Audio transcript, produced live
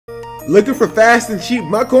Looking for fast and cheap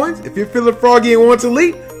MUT coins? If you're feeling froggy and want to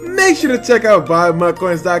leap, make sure to check out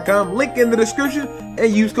buymutcoins.com. Link in the description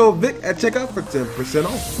and use code VIC at checkout for 10%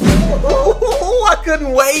 off. I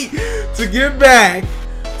couldn't wait to get back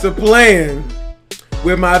to playing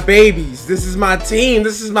with my babies. This is my team.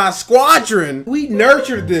 This is my squadron. We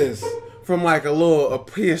nurtured this from like a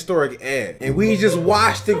prehistoric egg, and we just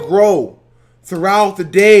watched it grow throughout the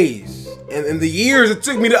days and the years it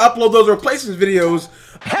took me to upload those replacement videos.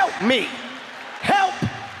 Help me,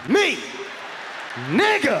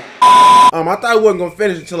 nigga. I thought I wasn't gonna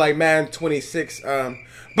finish until like Madden 26, but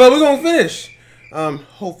we're gonna finish,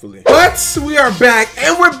 hopefully. But we are back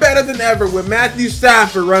and we're better than ever with Matthew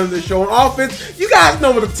Stafford running the show on offense. You guys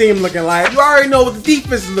know what the team looking like. You already know what the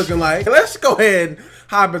defense is looking like. Let's go ahead and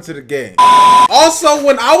hop into the game. Also,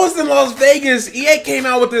 when I was in Las Vegas, EA came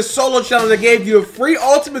out with this solo challenge that gave you a free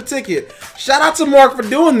ultimate ticket. Shout out to Mark for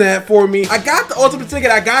doing that for me. I got the ultimate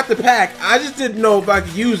ticket, I got the pack. I just didn't know if I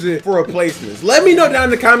could use it for replacements. Let me know down in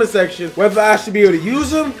the comment section whether I should be able to use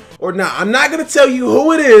them or not. I'm not gonna tell you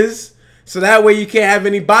who it is, so that way you can't have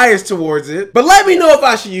any bias towards it. But let me know if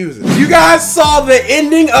I should use it. You guys saw the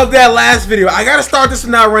ending of that last video. I gotta start this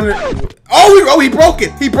one now running. Oh, he broke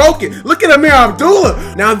it. He broke it. Look at Amir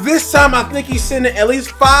Abdullah. Now this time I think he's sending at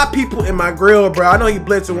least 5 people in my grill, bro. I know he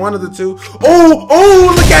blitzing one of the 2.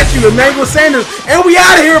 Oh, look at you, Emmanuel Sanders. And we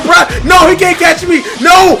out of here, bro. No, he can't catch me.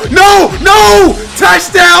 No.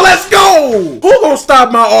 Touchdown, let's go. Who gonna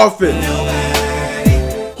stop my offense?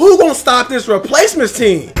 Who gonna stop this replacements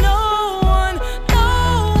team?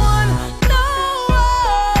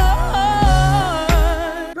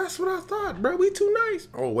 Bro, we too nice.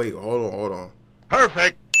 Oh wait, hold on.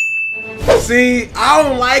 Perfect. See, I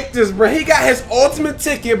don't like this, bro. He got his ultimate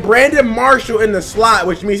ticket, Brandon Marshall, in the slot,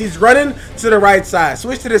 which means he's running to the right side.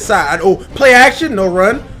 Switch to the side. Oh, play action, no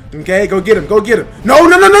run. Okay, go get him, go get him. No.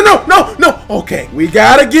 Okay, we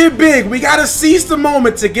gotta get big. We gotta seize the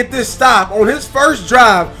moment to get this stop on his first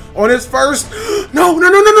drive. On his first. No.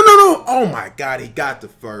 Oh my God, he got the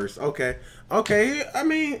first. Okay. I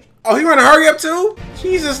mean. Oh, he running hurry up too?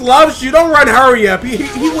 Jesus loves you. Don't run hurry up. He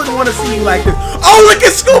wouldn't want to see you like this. Oh, look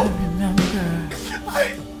at Scoop.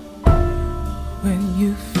 When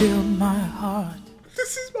you feel my heart.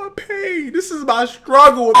 This is my pain. This is my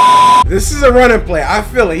struggle. This is a running play. I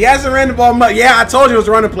feel it. He hasn't ran the ball much. Yeah, I told you it was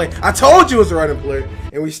a running play.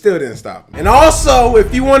 And we still didn't stop him. And also,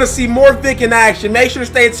 if you want to see more Vic in action, make sure to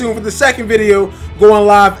stay tuned for the second video going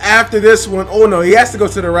live after this one. Oh no, he has to go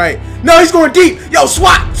to the right. No, he's going deep. Yo,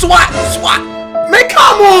 swat. Man,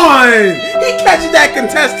 come on. He catches that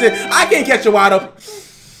contested. I can't catch a wide open.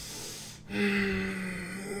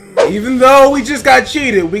 Even though we just got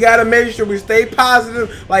cheated, we gotta make sure we stay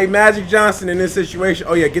positive like Magic Johnson in this situation.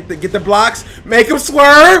 Oh yeah, get the blocks, make him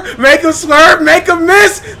swerve, make him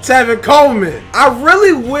miss. Tevin Coleman. I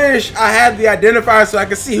really wish I had the identifier so I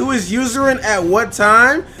could see who is usering at what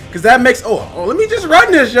time. Cause that makes, oh, let me just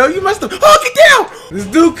run this, yo. You must have, get down. This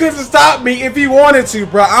dude couldn't stop me if he wanted to,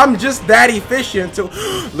 bro. I'm just that efficient. So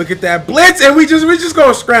look at that blitz, and we just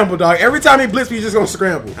gonna scramble, dog. Every time he blitz, we just gonna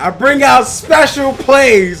scramble. I bring out special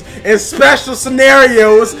plays and special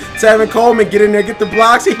scenarios. Tevin Coleman, get in there, get the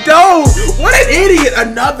blocks. He does. What an idiot!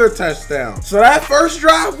 Another touchdown. So that first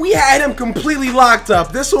drive, we had him completely locked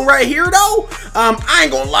up. This one right here, though, I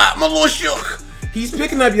ain't gonna lie, I'm a little shook. He's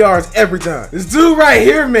picking up yards every time. This dude right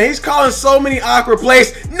here, man, he's calling so many awkward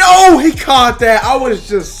plays. No, he caught that. I was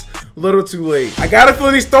just a little too late. I got a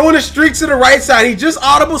feeling he's throwing the streak to the right side. He just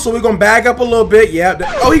audible, so we're going to back up a little bit. Yeah.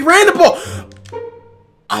 Oh, he ran the ball.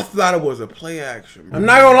 I thought it was a play action. I'm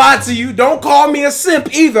not gonna lie to you. Don't call me a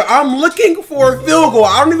simp either. I'm looking for a field goal.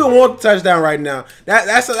 I don't even want the touchdown right now.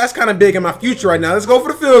 That's kind of big in my future right now. Let's go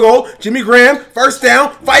for the field goal. Jimmy Graham, first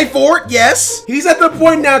down, fight for it. Yes. He's at the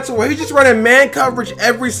point now to where he's just running man coverage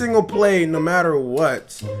every single play, no matter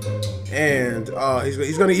what. And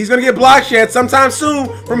he's gonna get block shed sometime soon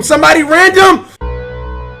from somebody random.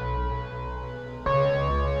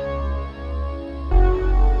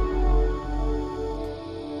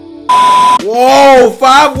 Whoa,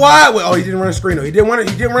 5 wide. Oh, he didn't run a screen though. He didn't run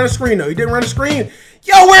a screen.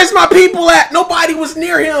 Yo, where's my people at? Nobody was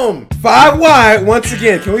near him. 5 wide once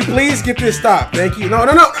again. Can we please get this stop? Thank you. No.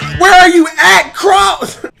 Where are you at,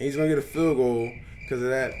 Cross? He's gonna get a field goal because of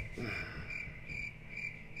that.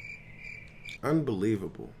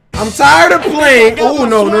 Unbelievable. I'm tired of playing. Oh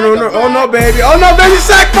no. Oh no, baby. Oh no, baby.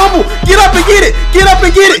 Sack fumble. Get up and get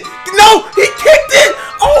it. No, he kicked it.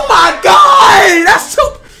 Oh my God. That's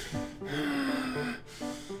so.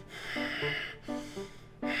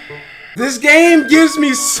 This game gives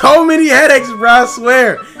me so many headaches, bro, I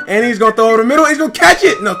swear. And he's gonna throw over the middle. He's gonna catch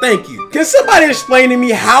it. No, thank you. Can somebody explain to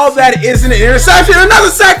me how that isn't an interception? Another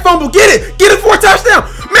sack fumble. Get it for a touchdown.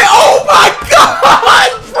 Man, oh my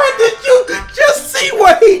God, bro, did you just see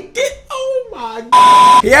what he did? Oh my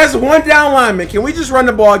God. He has one down lineman. Can we just run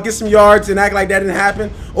the ball, get some yards, and act like that didn't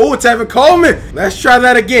happen? Oh, it's Tevin Coleman. Let's try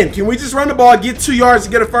that again. Can we just run the ball, get 2 yards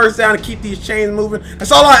to get a first down, and keep these chains moving?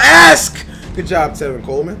 That's all I ask. Good job, Tevin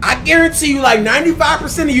Coleman. I guarantee you like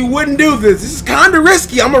 95% of you wouldn't do this. This is kind of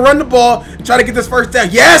risky. I'm going to run the ball and try to get this first down.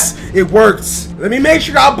 Yes, it works. Let me make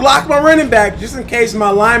sure I block my running back just in case my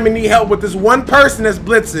lineman need help with this one person that's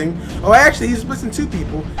blitzing. Oh, actually, he's blitzing 2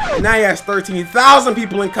 people. And now he has 13,000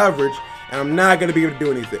 people in coverage. And I'm not going to be able to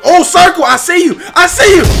do anything. Oh, circle. I see you. I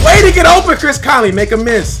see you. Way to get open, Chris Conley. Make a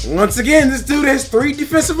miss. Once again, this dude has 3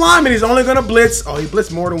 defensive linemen. He's only going to blitz. Oh, he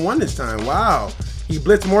blitzed more than 1 this time. Wow. He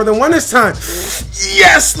blitzed more than 1 this time.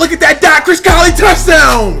 Yes, look at that dot. Chris Conley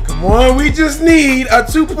touchdown. Come on, we just need a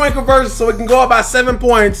 2-point conversion so we can go up by 7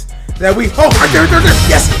 points. That we, oh, right there.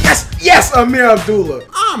 Yes, Amir Abdullah.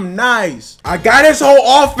 I'm nice. I got his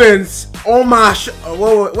whole offense on my,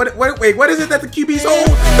 wait, what is it that the QB's hold?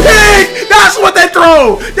 Pig, that's what they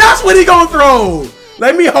throw. That's what he gonna throw.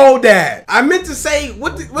 Let me hold that. I meant to say,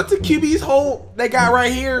 what the QB's hold they got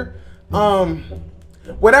right here?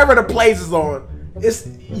 Whatever the plays is on.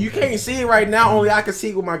 You can't see it right now, only I can see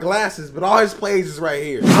it with my glasses, but all his plays is right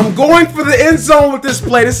here. I'm going for the end zone with this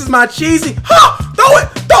play. This is my cheesy. Ha! Throw it!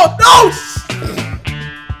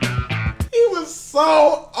 He was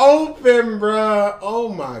so open, bruh. Oh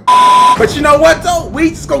my God. But you know what though? We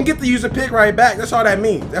just gonna get to use a pick right back. That's all that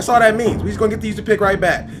means. That's all that means. We just gonna get to use a pick right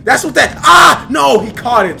back. That's what that, no, he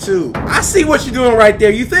caught it too. I see what you're doing right there.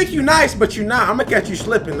 You think you nice, but you're not. I'm gonna catch you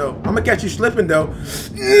slipping though.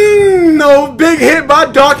 No, big hit by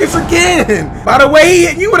Dawkins again. By the way he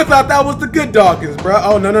hit, you would have thought that was the good Dawkins, bro.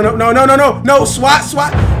 Oh, no,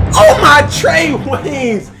 swat. Oh my Trey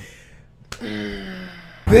Waynes.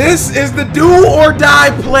 This is the do or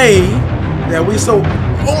die play that we so,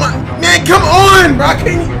 oh my, man, come on, bro.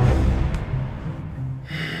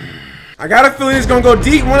 I got a feeling he's gonna go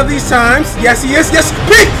deep one of these times. Yes, he is. Yes,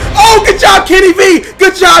 big. Oh, good job, Kenny V.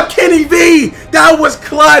 Good job, Kenny V. That was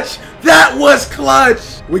clutch. That was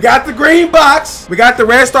clutch. We got the green box. We got the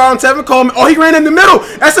red star on Tevin Coleman. Oh, he ran in the middle.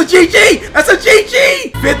 That's a GG. That's a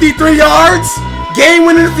GG. 53 yards.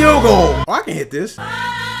 Game-winning field goal. Oh, I can hit this.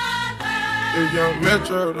 If young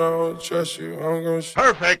Metro don't trust you, I'm gonna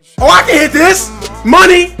Perfect. Oh, I can hit this.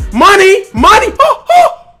 Money. Money.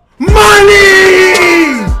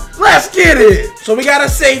 Let's get it. So we got a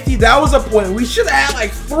safety. That was a point. We should have had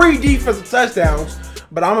like 3 defensive touchdowns.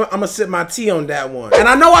 But I'm gonna sit my T on that one. And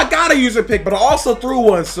I know I gotta use a pick, but I also threw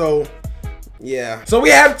one, so yeah. So we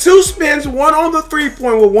have 2 spins, 1 on the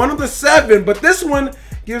 3-point with 1 on the 7, but this one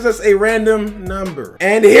gives us a random number.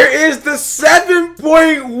 And here is the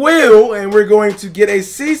 7-point wheel, and we're going to get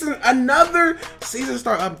another season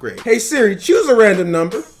star upgrade. Hey Siri, choose a random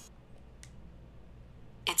number.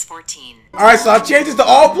 It's 14. All right, so I'll change it to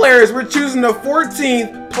all players. We're choosing the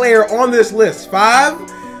 14th player on this list.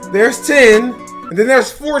 5, there's 10. And then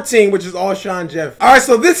there's 14, which is all Sean Jeff. All right,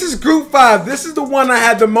 so this is group 5. This is the one I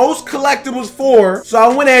had the most collectibles for. So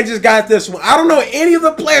I went ahead and just got this one. I don't know any of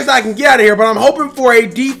the players I can get out of here, but I'm hoping for a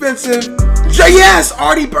defensive. Yes,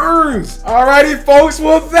 Artie Burns. Alrighty, folks.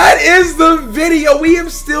 Well, that is the video. We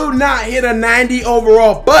have still not hit a 90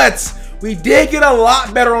 overall, but we did get a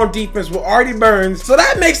lot better on defense with Artie Burns, so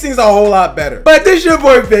that makes things a whole lot better. But this is your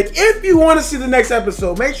boy Vic. If you want to see the next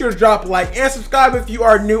episode, make sure to drop a like and subscribe if you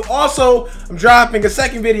are new. Also, I'm dropping a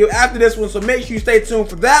second video after this one, so make sure you stay tuned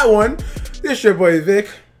for that one. This is your boy Vic.